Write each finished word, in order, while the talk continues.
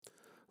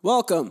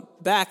Welcome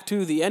back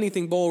to the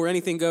Anything Bowl where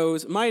anything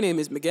goes. My name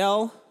is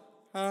Miguel.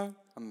 I'm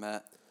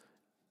Matt.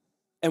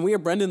 And we are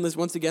Brendanless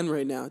once again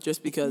right now,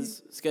 just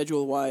because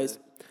schedule-wise.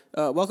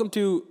 Welcome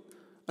to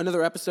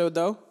another episode,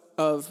 though,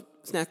 of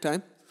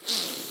SnackTime.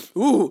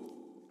 Ooh!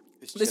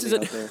 This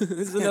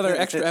is another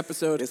extra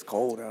episode. It's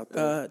cold out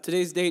there.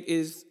 Today's date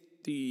is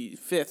the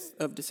 5th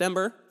of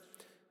December.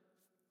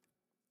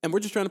 And we're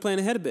just trying to plan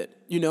ahead a bit.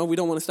 You know, we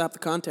don't want to stop the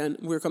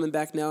content. We're coming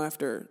back now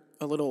after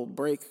a little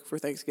break for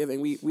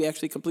Thanksgiving. We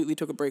actually completely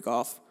took a break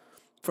off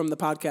from the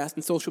podcast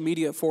and social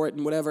media for it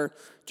and whatever,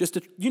 just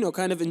to,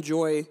 kind of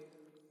enjoy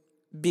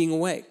being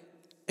away.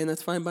 And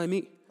that's fine by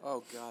me.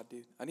 Oh, God,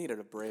 dude. I needed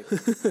a break.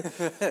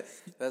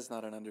 That's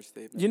not an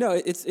understatement.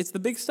 It's the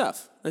big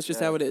stuff. That's just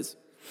how it is.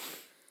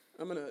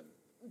 I'm going to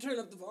turn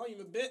up the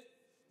volume a bit.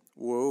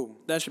 Whoa.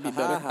 That should be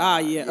better.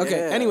 Yeah.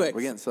 Okay, anyway.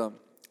 We're getting some.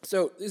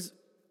 So,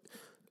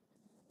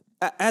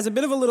 as a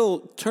bit of a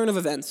little turn of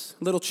events,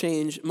 little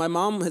change, my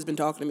mom has been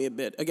talking to me a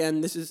bit. Again,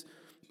 this is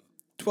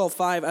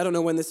 12/5. I don't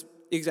know when this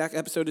exact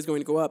episode is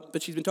going to go up,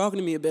 but she's been talking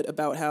to me a bit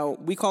about how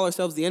we call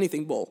ourselves the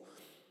Anything Bowl,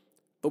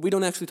 but we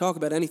don't actually talk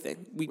about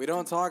anything. We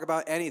don't talk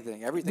about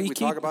anything. Everything we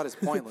talk about is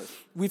pointless.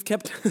 We've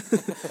kept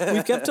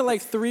to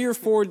like 3 or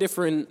 4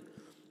 different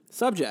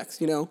subjects,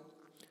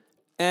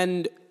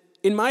 And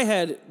in my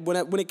head, when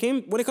it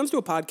comes to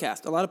a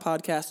podcast, a lot of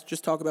podcasts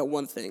just talk about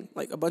one thing.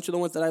 Like a bunch of the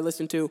ones that I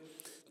listen to,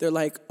 they're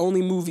like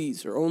only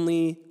movies or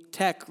only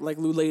tech, like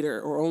Lou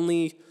Later, or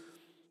only,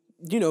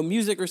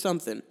 music or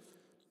something.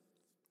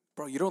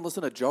 Bro, you don't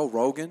listen to Joe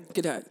Rogan?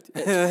 Get out.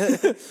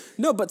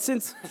 No, but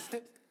since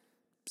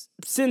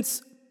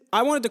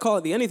I wanted to call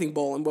it the Anything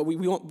Bowl, and what we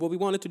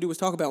wanted to do was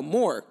talk about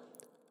more,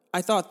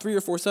 I thought 3 or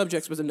 4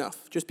 subjects was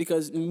enough. Just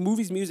because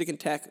movies, music, and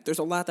tech, there's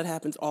a lot that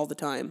happens all the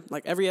time.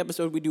 Like every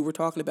episode we do, we're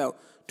talking about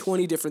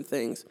 20 different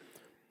things.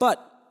 But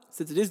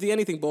since it is the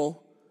Anything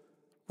Bowl,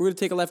 we're going to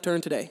take a left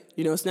turn today.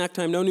 Snack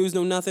time, no news,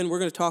 no nothing. We're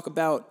going to talk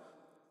about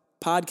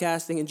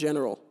podcasting in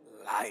general.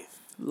 Life.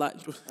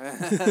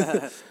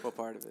 What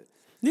part of it?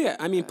 Yeah,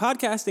 I mean,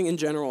 podcasting in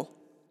general.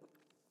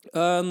 It's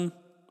kind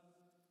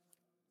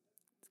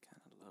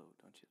of low,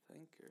 don't you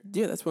think?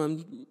 Yeah, that's why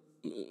I'm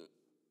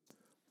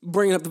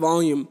bringing up the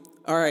volume.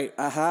 All right.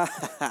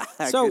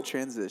 So, good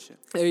transition.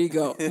 There you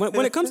go.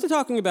 When it comes to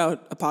talking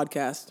about a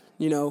podcast,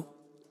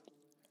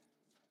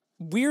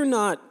 we're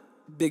not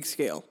big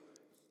scale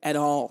at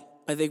all.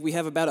 I think we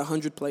have about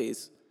 100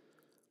 plays.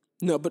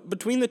 No, but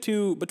between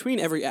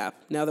every app,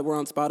 now that we're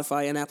on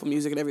Spotify and Apple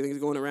Music and everything's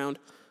going around,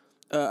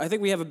 I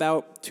think we have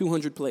about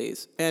 200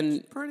 plays.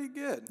 And pretty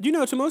good.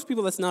 To most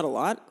people, that's not a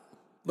lot.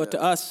 But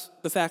to us,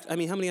 how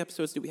many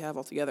episodes do we have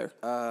altogether?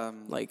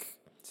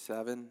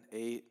 7,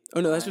 8.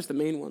 Oh, no, 9. That's just the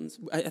main ones.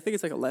 I think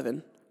it's like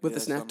 11 with the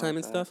snack time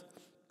and stuff.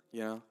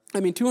 Yeah.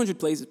 200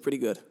 plays is pretty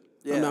good.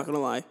 Yeah. I'm not going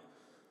to lie.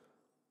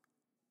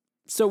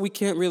 So we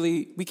can't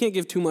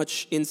give too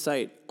much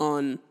insight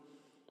on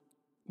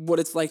what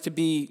it's like to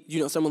be,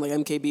 someone like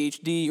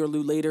MKBHD or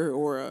Lou Later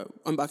or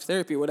Unbox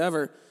Therapy or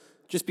whatever,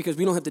 just because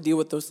we don't have to deal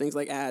with those things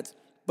like ads.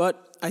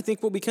 But I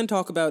think what we can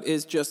talk about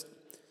is just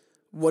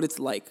what it's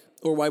like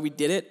or why we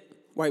did it,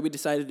 why we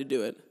decided to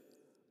do it.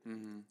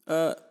 Mm-hmm.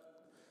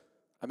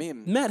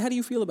 Matt, how do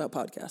you feel about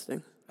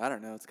podcasting? I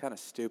don't know. It's kind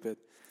of stupid.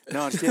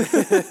 No, I'm just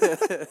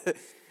kidding.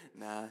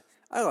 Nah,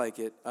 I like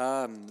it.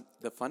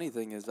 The funny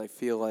thing is I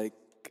feel like,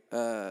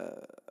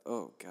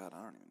 oh, God,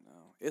 I don't even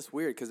know. It's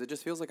weird because it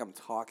just feels like I'm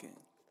talking,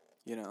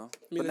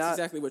 But that's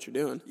exactly what you're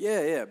doing.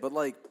 Yeah, but,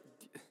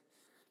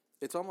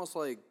 it's almost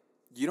like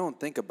you don't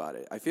think about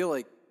it. I feel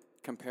like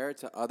compared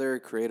to other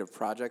creative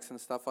projects and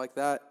stuff like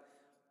that,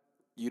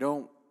 you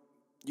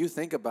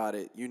think about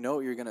it, you know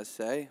what you're going to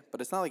say,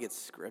 but it's not like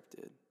it's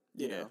scripted,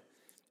 you know?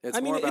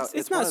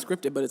 It's not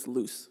scripted, but it's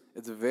loose.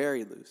 It's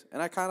very loose.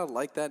 And I kind of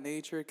like that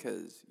nature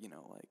because,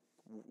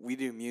 we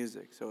do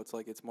music, so it's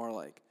like it's more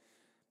like,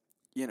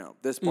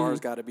 this bar's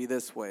got to be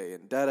this way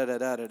and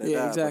da-da-da-da-da-da.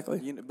 Yeah,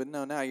 exactly. But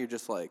no, now you're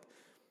just like,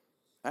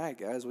 all right,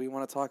 guys, what do you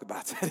want to talk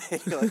about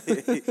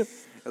today?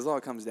 That's all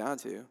it comes down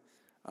to.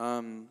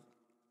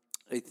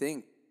 I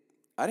think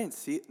I didn't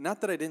see it.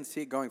 Not that I didn't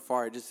see it going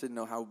far. I just didn't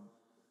know how,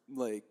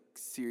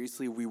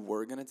 seriously we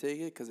were going to take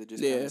it because it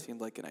just kind of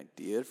seemed like an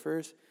idea at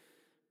first.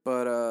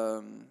 But,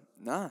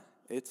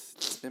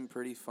 it's been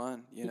pretty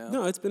fun,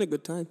 No, it's been a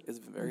good time. It's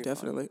been very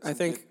definitely. Fun. I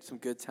think some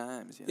good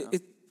times,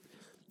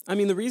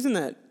 the reason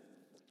that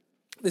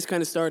this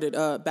kind of started,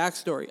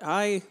 backstory,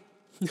 I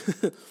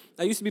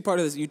used to be part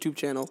of this YouTube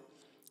channel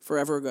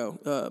forever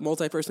ago,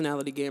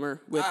 multi-personality gamer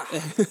with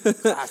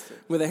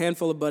with a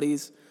handful of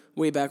buddies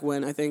way back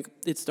when. I think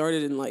it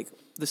started in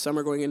the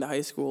summer going into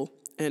high school,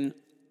 and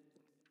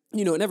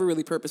it never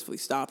really purposefully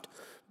stopped,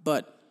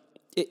 but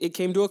it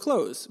came to a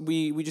close.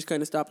 We just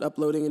kind of stopped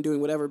uploading and doing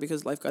whatever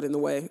because life got in the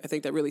way. I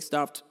think that really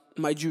stopped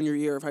my junior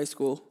year of high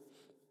school.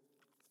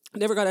 I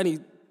never got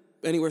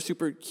anywhere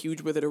super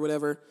huge with it or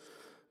whatever.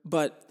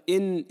 But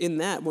in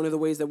that, one of the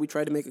ways that we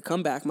tried to make a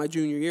comeback my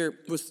junior year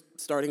was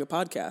starting a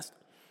podcast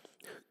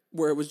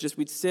where it was just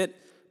we'd sit,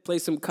 play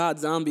some COD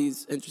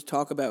Zombies, and just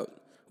talk about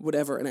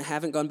whatever, and I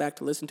haven't gone back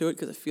to listen to it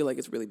because I feel like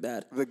it's really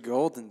bad. The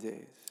golden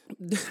days.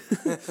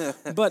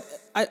 But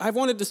I've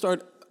wanted to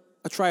start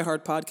a Try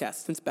Hard podcast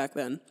since back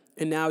then.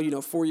 And now,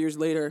 4 years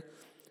later,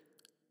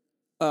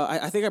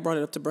 I think I brought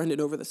it up to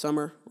Brendan over the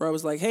summer where I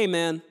was like, hey,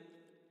 man,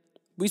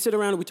 we sit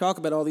around and we talk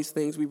about all these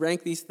things. We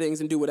rank these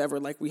things and do whatever.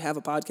 Like, we have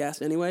a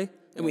podcast anyway,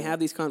 and we have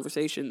these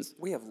conversations.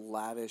 We have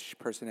lavish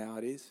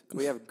personalities.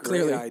 We have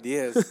great Clearly.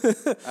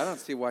 ideas. I don't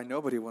see why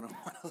nobody would want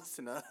to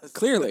listen to us.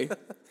 Clearly.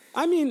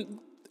 I mean,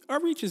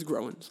 our reach is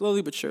growing,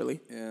 slowly but surely.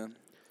 Yeah.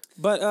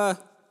 But,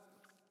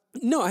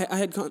 no, I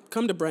had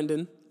come to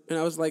Brendan, and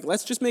I was like,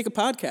 let's just make a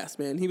podcast,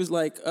 man. He was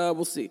like,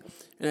 we'll see.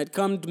 And I'd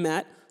come to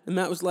Matt, and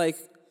Matt was like,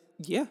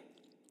 yeah,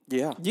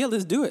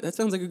 let's do it. That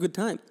sounds like a good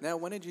time. Now,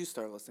 when did you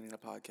start listening to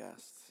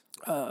podcasts?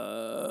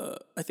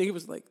 I think it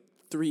was like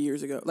 3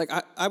 years ago. Like,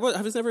 I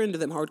was never into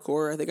them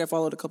hardcore. I think I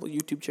followed a couple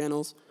YouTube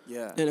channels.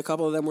 Yeah. And a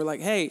couple of them were like,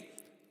 hey,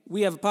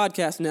 we have a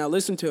podcast now.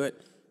 Listen to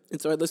it.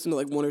 And so I listened to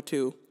like one or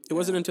two. It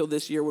wasn't until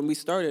this year when we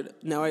started.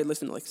 Now I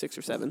listen to like 6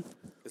 or 7.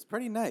 It's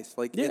pretty nice.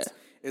 Like,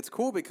 it's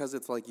cool because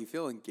it's like you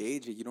feel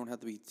engaged. You don't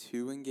have to be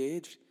too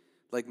engaged.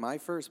 Like, my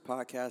first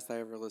podcast I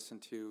ever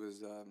listened to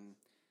was,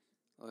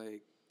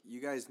 like, you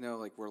guys know,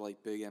 like, we're,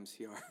 like, big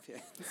MCR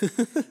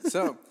fans.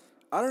 So,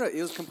 I don't know.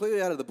 It was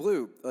completely out of the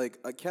blue. Like,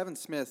 Kevin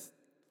Smith,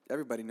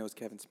 everybody knows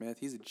Kevin Smith.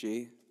 He's a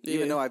G. Yeah.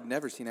 Even though I've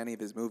never seen any of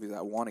his movies,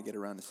 I want to get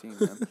around to seeing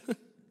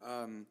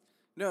them.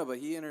 No, but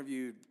he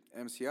interviewed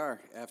MCR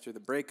after the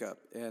breakup,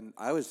 and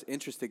I was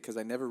interested because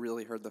I never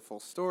really heard the full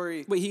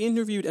story. Wait, he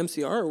interviewed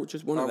MCR, or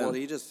just one of them? Well,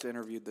 he just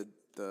interviewed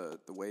the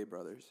Way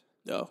brothers.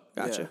 Oh,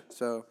 gotcha. Yeah,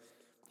 so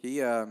he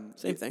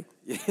same thing.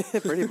 Yeah,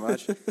 pretty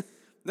much.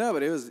 No,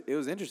 but it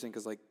was interesting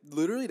because like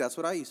literally that's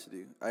what I used to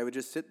do. I would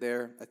just sit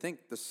there. I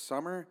think the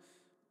summer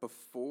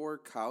before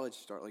college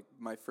started, like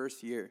my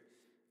first year,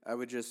 I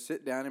would just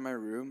sit down in my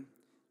room.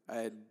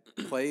 I'd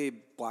play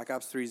Black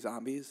Ops 3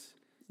 Zombies.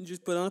 You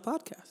just put on a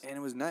podcast. And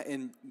it was not,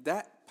 and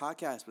that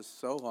podcast was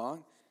so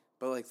long,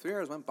 but like 3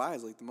 hours went by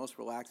is like the most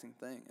relaxing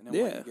thing. And then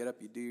when you get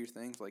up, you do your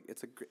things. Like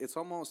it's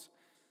almost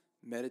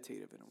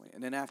meditative in a way.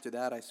 And then after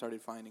that, I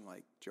started finding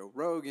like Joe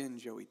Rogan,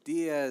 Joey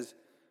Diaz.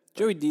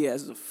 Joey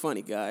Diaz is a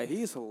funny guy.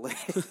 He's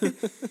hilarious.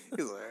 He's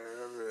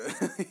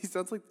like, he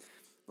sounds like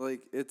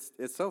it's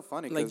so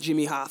funny. Like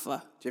Jimmy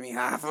Hoffa. Jimmy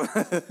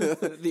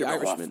Hoffa. The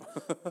Irishman.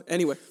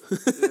 Anyway.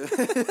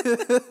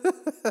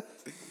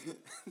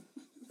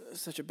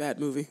 Such a bad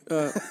movie.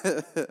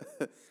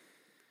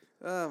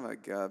 Oh my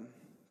God.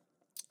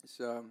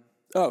 So.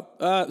 No,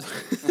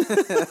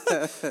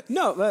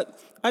 but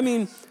I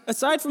mean,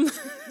 aside from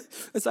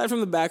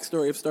the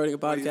backstory of starting a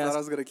podcast, You thought I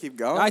was gonna keep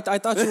going? I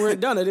thought you weren't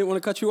done. I didn't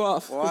want to cut you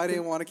off. Well, I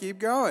didn't want to keep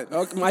going.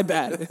 Okay, my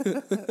bad.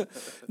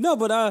 No,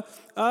 but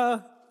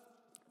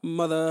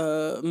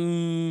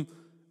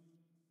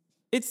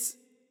it's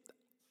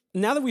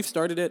now that we've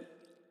started it,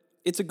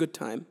 it's a good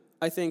time.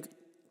 I think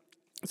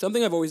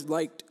something I've always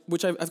liked,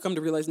 which I've come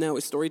to realize now,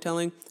 is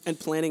storytelling and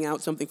planning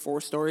out something for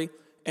a story.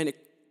 And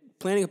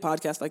planning a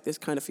podcast like this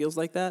kind of feels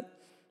like that,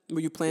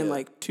 where you plan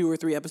like 2 or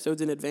 3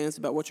 episodes in advance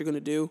about what you're going to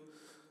do.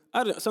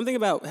 I don't know. Something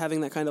about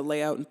having that kind of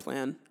layout and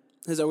plan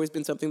has always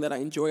been something that I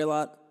enjoy a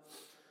lot.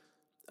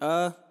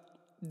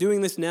 Doing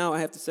this now, I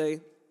have to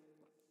say,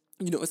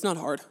 it's not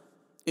hard.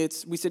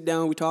 We sit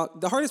down, we talk.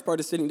 The hardest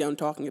part is sitting down and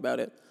talking about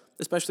it,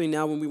 especially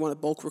now when we want to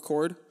bulk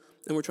record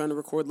and we're trying to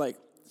record like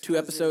 2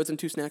 episodes and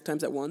 2 snack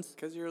times at once.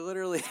 Because you're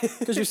literally...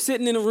 Because you're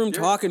sitting in a room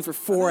talking for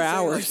 4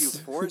 hours. Like you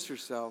force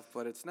yourself,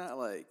 but it's not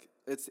like...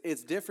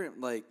 It's different,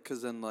 like,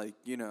 because then, like,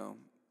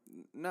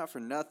 not for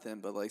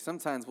nothing, but, like,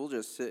 sometimes we'll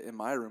just sit in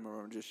my room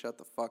and just shut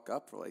the fuck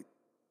up for, like,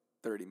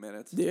 30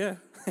 minutes. Yeah.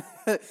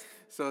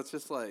 So it's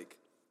just, like,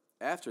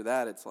 after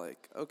that, it's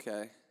like,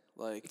 okay,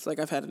 like... It's like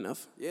I've had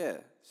enough. Yeah,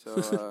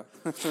 so...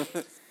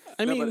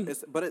 I mean...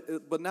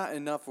 But not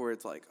enough where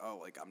it's like, oh,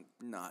 like, I'm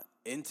not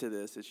into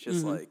this. It's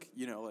just, like,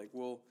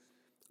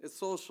 it's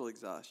social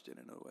exhaustion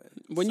in a way.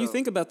 When you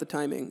think about the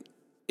timing,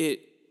 it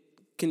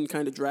can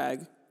kind of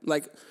drag.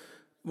 Like...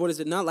 What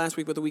is it? Not last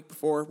week, but the week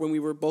before, when we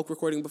were bulk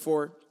recording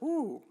before.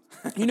 Ooh.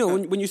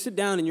 When you sit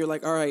down and you're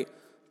like, all right,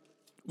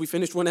 we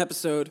finished 1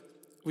 episode,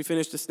 we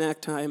finished a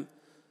snack time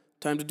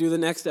to do the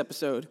next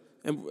episode.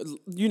 And,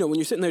 when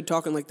you're sitting there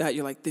talking like that,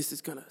 you're like, this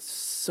is going to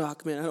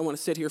suck, man. I don't want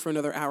to sit here for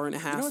another hour and a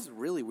half. It's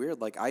really weird.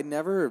 Like, I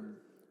never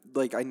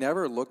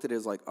looked at it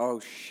as like,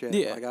 oh, shit,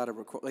 I got to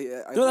record. Like,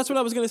 no, that's what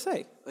I was going to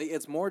say. Like,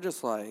 it's more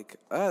just like,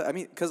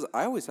 because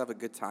I always have a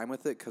good time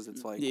with it because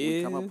it's like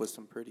we come up with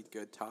some pretty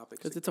good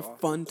topics. Because it's a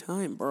fun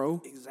time,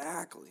 bro.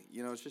 Exactly.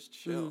 It's just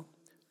chill.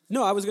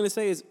 No, I was going to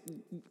say is,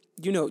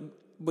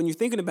 when you're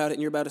thinking about it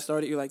and you're about to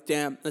start it, you're like,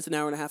 damn, that's an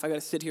hour and a half. I got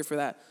to sit here for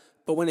that.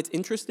 But when it's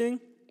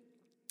interesting,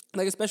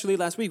 like especially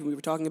last week when we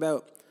were talking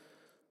about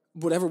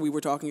whatever we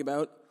were talking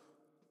about,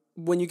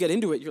 when you get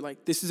into it, you're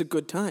like, this is a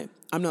good time.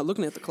 I'm not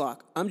looking at the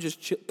clock. I'm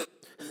just chill.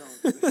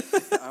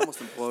 I almost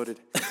imploded.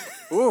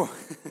 Ooh.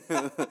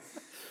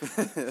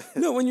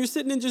 No, when you're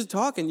sitting and just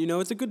talking,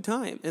 it's a good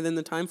time. And then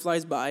the time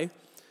flies by.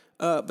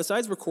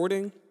 Besides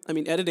recording,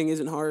 editing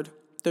isn't hard.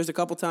 There's a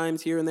couple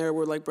times here and there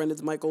where, like,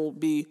 Brendan's mic will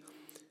be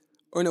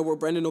Or no, where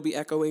Brendan will be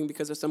echoing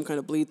because of some kind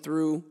of bleed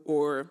through,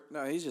 or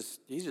No, he's just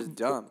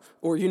dumb.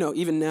 or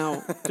even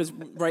now, because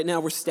right now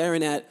we're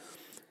staring at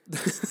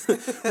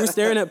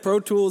Pro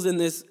Tools in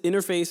this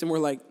interface, and we're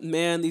like,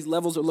 man, these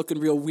levels are looking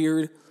real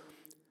weird.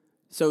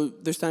 So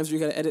there's times where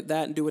you got to edit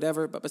that and do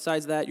whatever. But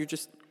besides that, you're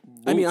just.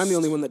 I mean, I'm the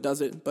only one that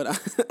does it, but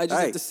I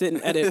just have to sit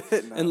and edit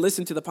and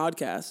listen to the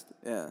podcast.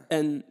 Yeah,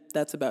 and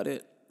that's about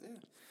it.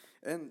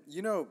 Yeah, and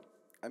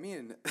I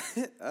mean,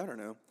 I don't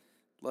know.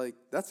 Like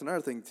that's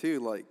another thing too.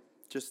 Like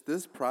just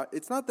this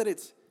it's not that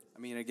it's. I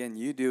mean, again,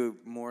 you do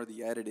more of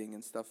the editing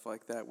and stuff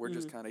like that. We're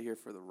just kind of here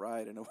for the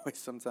ride in a way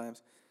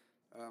sometimes.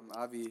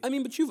 Avi. I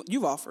mean, but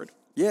you've offered.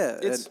 Yeah,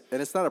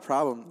 and it's not a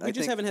problem. We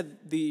just haven't had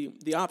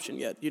the option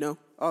yet,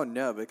 Oh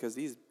no, because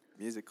these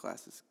music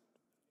classes,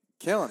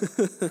 killing.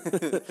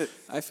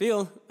 I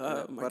feel.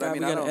 My but God, I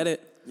mean, we gotta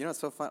edit. It's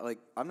so fun. Like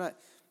I'm not.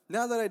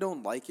 Not that I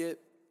don't like it,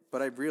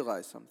 but I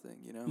realized something.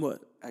 What?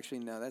 Actually,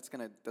 no. That's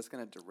gonna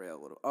derail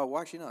a little. Oh,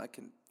 well, actually, no. I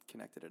can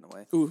connect it in a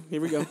way. Ooh,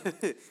 here we go.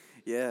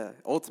 Yeah,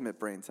 ultimate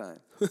brain time.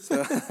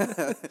 So,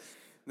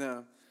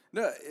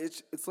 no,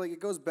 it's like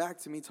it goes back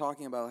to me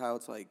talking about how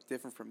it's like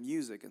different from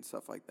music and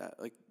stuff like that.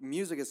 Like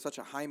music is such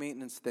a high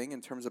maintenance thing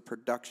in terms of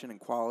production and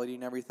quality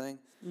and everything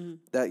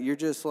that you're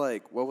just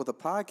like, well, with a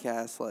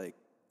podcast, like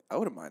I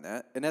wouldn't mind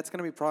that, and that's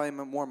gonna be probably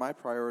more my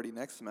priority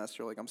next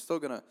semester. Like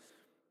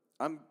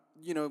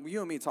you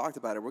and me talked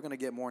about it. We're gonna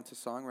get more into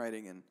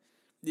songwriting and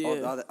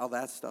all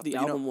that stuff. The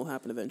album will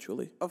happen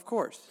eventually. Of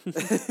course.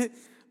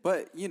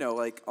 But,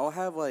 like, I'll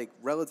have, like,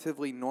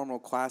 relatively normal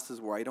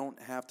classes where I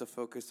don't have to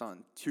focus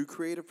on 2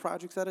 creative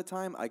projects at a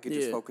time. I could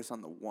just focus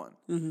on the one.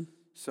 Mm-hmm.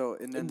 So,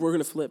 and then... We're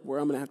going to flip, where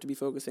I'm going to have to be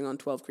focusing on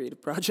 12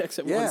 creative projects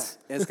at once.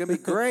 Yeah, it's going to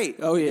be great.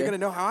 Oh, yeah. You're going to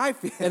know how I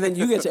feel. And then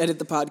you get to edit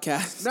the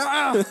podcast.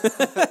 No!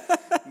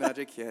 No,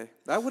 JK.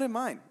 I wouldn't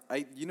mind.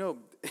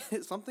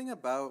 Something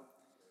about...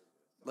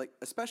 Like,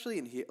 especially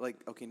in here... Like,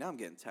 okay, now I'm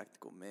getting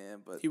technical,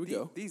 man. But here we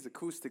go. These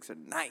acoustics are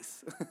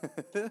nice.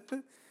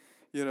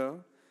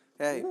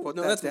 Hey, put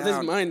that that's, down. This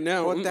is mine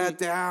now. Put that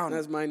down.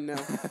 That's mine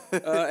now.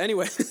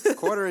 Anyway.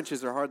 Quarter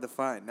inches are hard to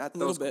find. Not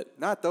those, little bit.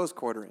 Not those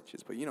quarter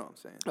inches, but you know what I'm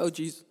saying. Oh,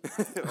 jeez.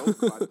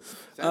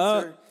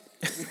 Oh,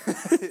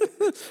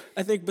 Censor.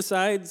 I think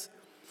besides,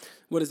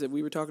 what is it?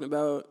 We were talking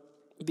about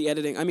the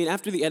editing. I mean,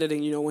 after the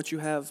editing, once you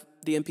have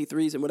the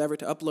MP3s and whatever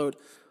to upload,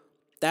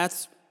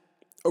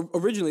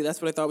 originally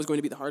that's what I thought was going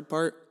to be the hard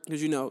part.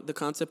 Because, the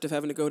concept of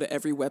having to go to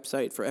every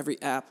website for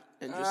every app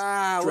and just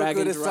drag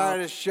and drop.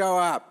 Decided to show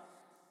up.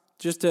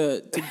 Just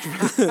to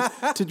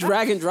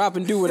drag and drop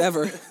and do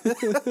whatever.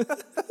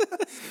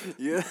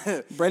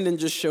 Yeah. Brendan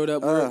just showed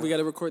up. We got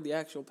to record the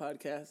actual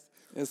podcast.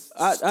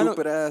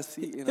 Stupid ass.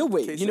 He'll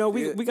wait.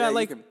 We got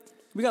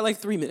like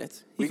 3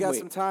 minutes. We got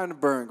some time to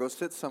burn. Go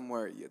sit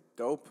somewhere, you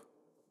dope.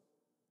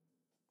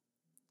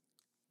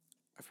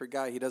 I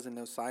forgot he doesn't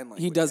know sign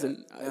language. He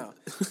doesn't. No.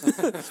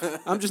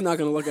 I'm just not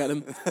going to look at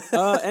him.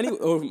 Anyway,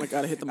 oh my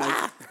God, I hit the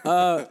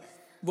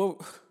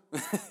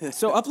mic.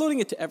 So uploading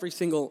it to every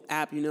single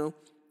app,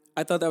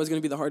 I thought that was going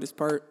to be the hardest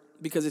part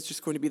because it's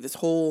just going to be this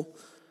whole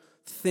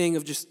thing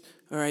of just,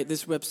 all right,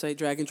 this website,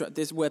 drag and drop,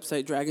 this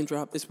website, drag and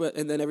drop,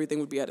 and then everything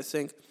would be out of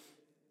sync.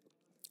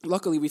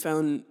 Luckily, we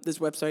found this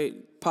website,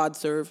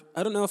 PodServe.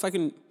 I don't know if I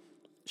can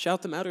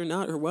shout them out or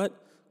not or what,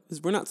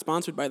 because we're not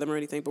sponsored by them or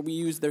anything, but we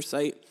use their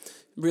site.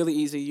 Really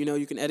easy.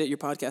 You can edit your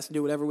podcast and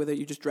do whatever with it.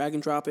 You just drag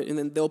and drop it, and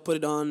then they'll put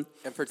it on.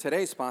 And for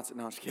today's sponsor,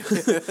 no, I'm just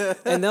kidding.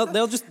 And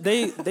they'll just,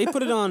 they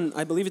put it on,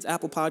 I believe it's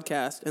Apple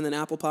Podcast, and then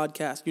Apple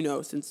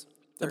Podcast, since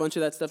a bunch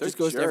of that stuff just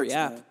goes to every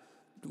app. Man.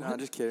 No, I'm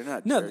just kidding.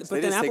 Not no, jerks.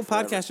 but then Apple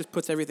Podcast just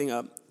puts everything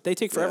up. They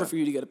take forever for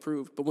you to get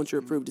approved, but once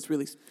you're approved, it's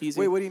really easy.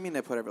 Wait, what do you mean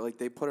they put it? Like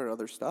they put it on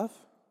other stuff?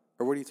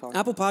 Or what are you talking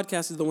Apple about?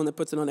 Podcast is the one that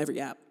puts it on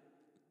every app.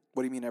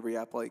 What do you mean every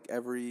app? Like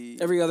every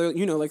other,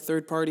 like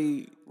third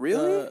party.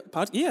 Really?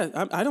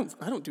 Yeah, I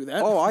don't do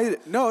that. Oh,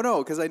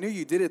 no, because I knew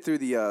you did it through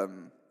the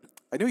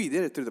I knew you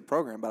did it through the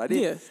program, but I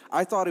didn't. Yeah.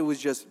 I thought it was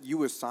just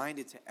you assigned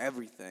it to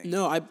everything.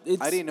 No, I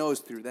didn't know it was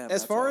through them.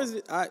 As far as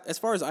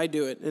I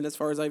do it, and as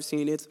far as I've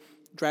seen, it's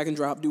drag and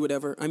drop, do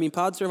whatever. I mean,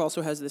 PodServe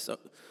also has this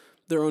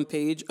their own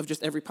page of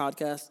just every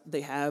podcast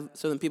they have,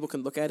 so then people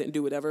can look at it and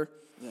do whatever.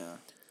 Yeah.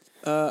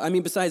 I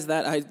mean, besides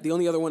that, the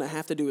only other one I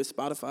have to do is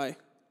Spotify.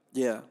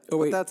 Yeah. Oh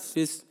wait,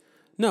 that's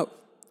no.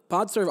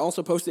 PodServe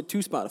also posted to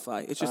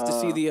Spotify. It's just to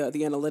see the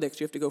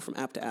analytics. You have to go from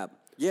app to app.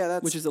 Yeah,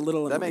 which is a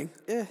little annoying.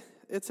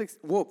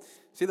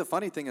 See, the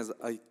funny thing is,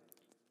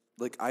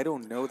 I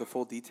don't know the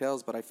full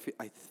details, but I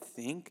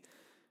think,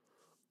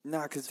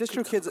 because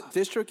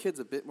DistroKid's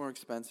a bit more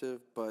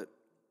expensive, but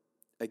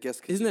I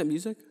guess isn't that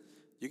music?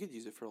 You could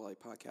use it for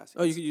like podcasting.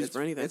 Oh, you could use it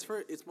for anything.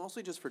 It's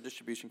mostly just for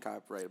distribution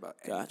copyright about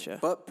anything, gotcha.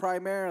 But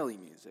primarily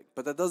music.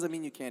 But that doesn't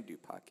mean you can't do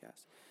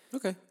podcasts.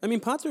 Okay, I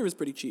mean PodServe is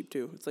pretty cheap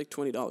too. It's like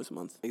 $20 a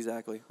month.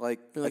 Exactly. Like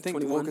I think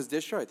 21. because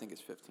Distro I think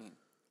is $15.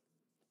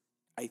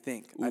 I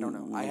think. I don't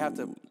know. I have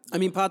to. I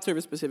mean, PodServe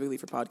is specifically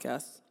for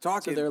podcasts.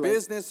 Talking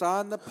business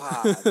on the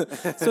pod.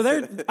 So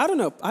I don't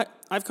know.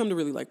 I've come to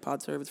really like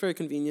PodServe. It's very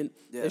convenient.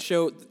 Yeah.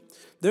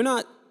 They're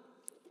not.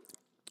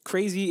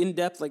 crazy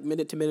in-depth, like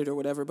minute to minute or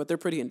whatever, but they're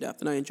pretty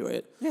in-depth, and I enjoy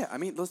it. Yeah, I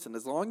mean, listen,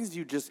 as long as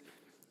you just...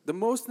 The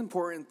most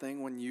important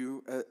thing when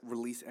you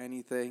release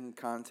anything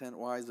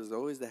content-wise is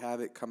always to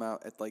have it come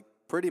out at, like,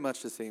 pretty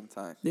much the same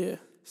time. Yeah.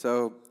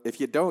 So if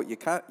you don't, you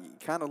kind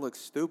of look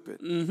stupid.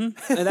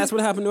 Mm-hmm. And that's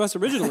what happened to us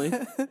originally.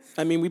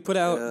 I mean, we put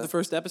out the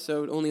first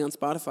episode only on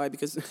Spotify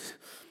because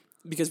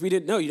we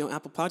didn't know. You know,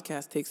 Apple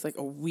Podcast takes like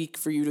a week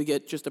for you to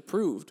get just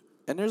approved.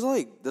 And there's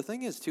like, the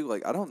thing is too,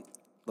 like, I don't,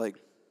 like,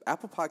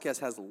 Apple Podcast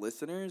has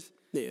listeners.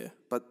 Yeah.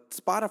 But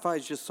Spotify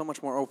is just so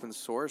much more open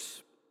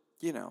source,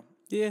 you know.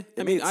 Yeah.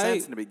 It made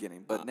sense in the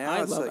beginning, but now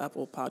I it's love like,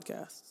 Apple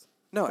Podcasts.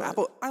 No,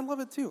 Apple, I love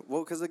it too.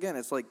 Well, because again,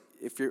 it's like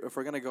if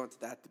we're gonna go into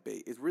that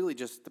debate, it really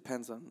just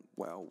depends on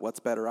what's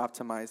better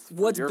optimized. For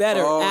What's your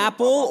better, phone,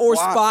 Apple blah, blah, or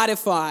blah.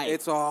 Spotify?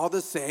 It's all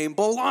the same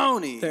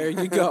baloney. There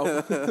you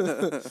go.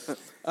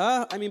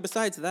 I mean,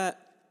 besides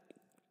that,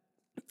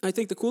 I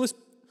think the coolest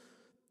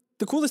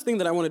thing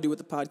that I want to do with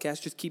the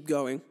podcast, just keep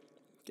going.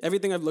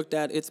 Everything I've looked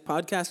at, it's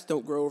podcasts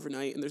don't grow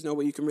overnight, and there's no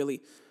way you can really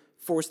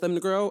force them to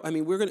grow. I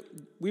mean,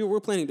 we're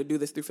planning to do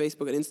this through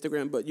Facebook and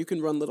Instagram, but you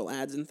can run little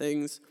ads and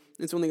things.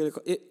 It's only going to,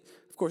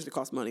 of course, it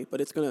costs money,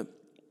 but it's going to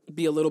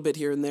be a little bit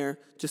here and there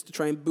just to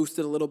try and boost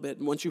it a little bit.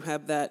 And once you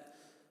have that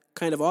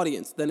kind of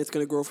audience, then it's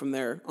going to grow from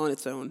there on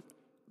its own.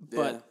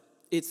 But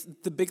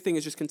the big thing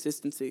is just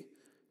consistency,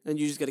 and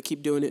you just got to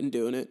keep doing it and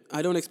doing it.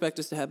 I don't expect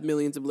us to have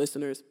millions of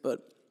listeners,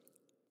 but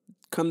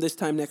come this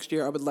time next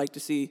year, I would like to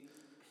see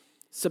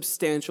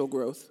substantial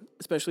growth,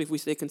 especially if we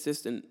stay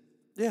consistent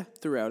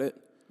throughout it.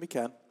 We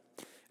can.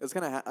 It's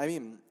gonna. I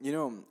mean, you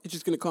know, it's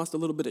just gonna cost a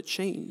little bit of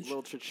change. A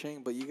little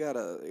cha-ching, but you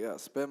gotta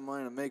spend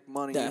money to make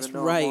money. That's even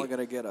though right. I'm only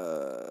gonna get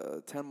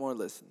 10 more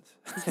listens.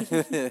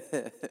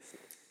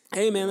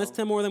 Hey man, that's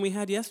 10 more than we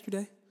had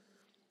yesterday.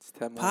 It's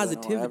 10 more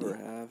Positivity. than I'll ever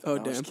have. Oh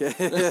No, I'm damn.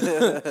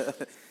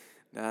 just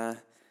Nah.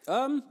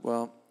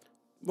 Well,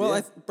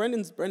 yeah.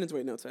 Brendan's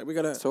waiting outside. We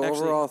gotta So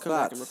actually overall come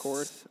back and thoughts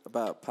record.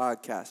 about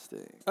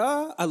podcasting.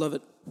 I love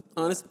it.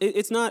 Honest,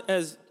 it's not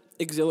as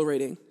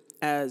exhilarating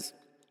as,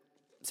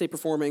 say,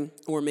 performing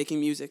or making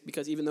music,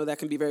 because even though that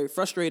can be very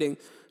frustrating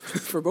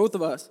for both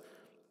of us,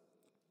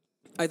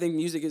 I think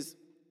music is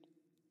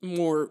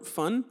more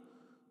fun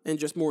and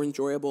just more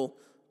enjoyable.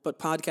 But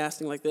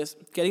podcasting like this,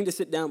 getting to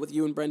sit down with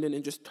you and Brendan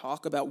and just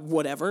talk about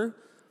whatever,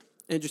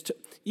 and just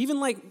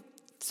even like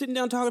sitting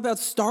down talking about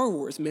Star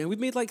Wars, man. We've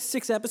made like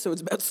 6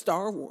 episodes about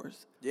Star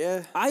Wars.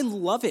 Yeah. I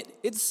love it.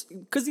 It's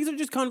because these are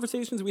just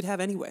conversations we'd have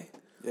anyway.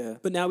 Yeah.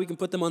 But now we can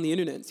put them on the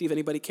internet and see if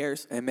anybody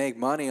cares. And make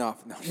money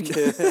off them.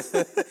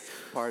 No,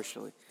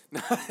 partially.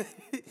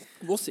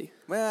 We'll see.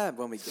 Well,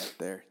 when we get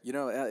there. You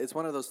know, it's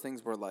one of those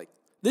things where, like...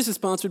 This is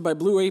sponsored by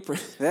Blue Apron.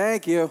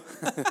 Thank you.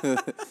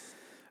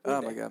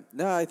 Oh, my God.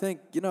 No, I think,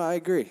 I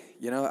agree.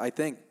 I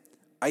think,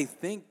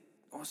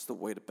 what's the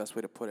best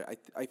way to put it?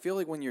 I feel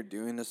like when you're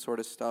doing this sort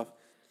of stuff,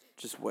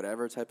 just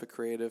whatever type of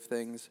creative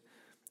things,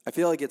 I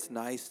feel like it's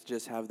nice to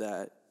just have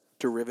that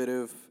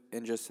derivative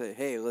and just say,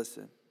 hey,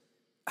 listen,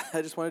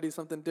 I just want to do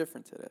something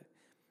different today.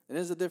 And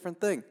it's a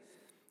different thing.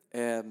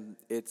 And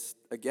it's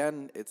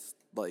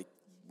like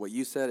what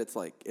you said,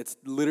 it's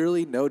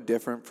literally no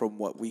different from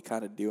what we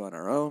kind of do on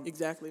our own.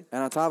 Exactly.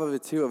 And on top of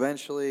it, too,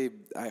 eventually,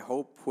 I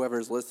hope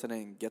whoever's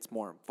listening gets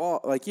more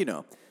involved. Like,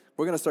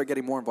 we're going to start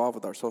getting more involved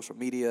with our social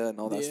media and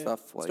all that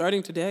stuff. Like,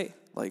 starting today.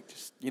 Like,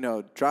 just,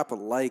 drop a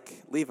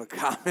like, leave a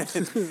comment.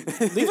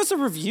 Leave us a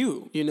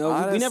review,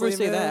 Honestly, we never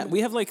say man, that.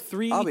 We have like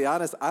 3... I'll be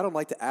honest, I don't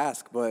like to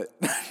ask, but...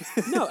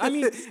 No, I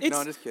mean, it's... No,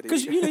 I'm just kidding.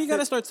 Because, you got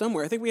to start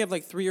somewhere. I think we have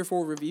like 3 or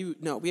 4 reviews.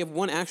 No, we have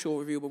 1 actual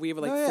review, but we have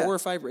like 4 or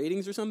 5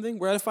 ratings or something.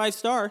 We're at a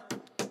 5-star.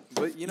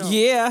 But,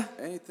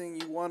 anything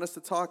you want us to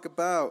talk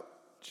about,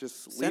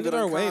 just send leave it it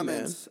our on way,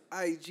 comments,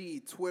 man.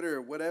 IG, Twitter,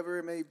 whatever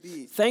it may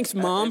be. Thanks,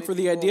 Mom, for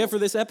the idea for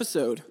this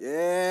episode.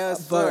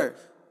 Yes, sir.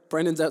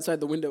 Brendan's outside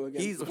the window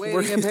again. He's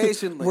waiting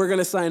impatiently. We're going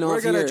to sign off.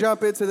 We're going to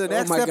jump into the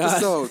next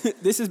episode.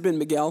 This has been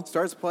Miguel.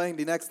 Starts playing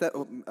the next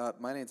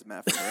my name's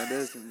Matt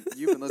Fernandez, and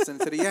you've been listening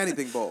to the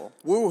Anything Bowl.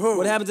 Woo-hoo.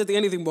 What happens at the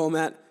Anything Bowl,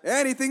 Matt?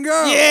 Anything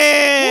goes.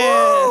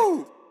 Yeah!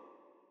 Woo!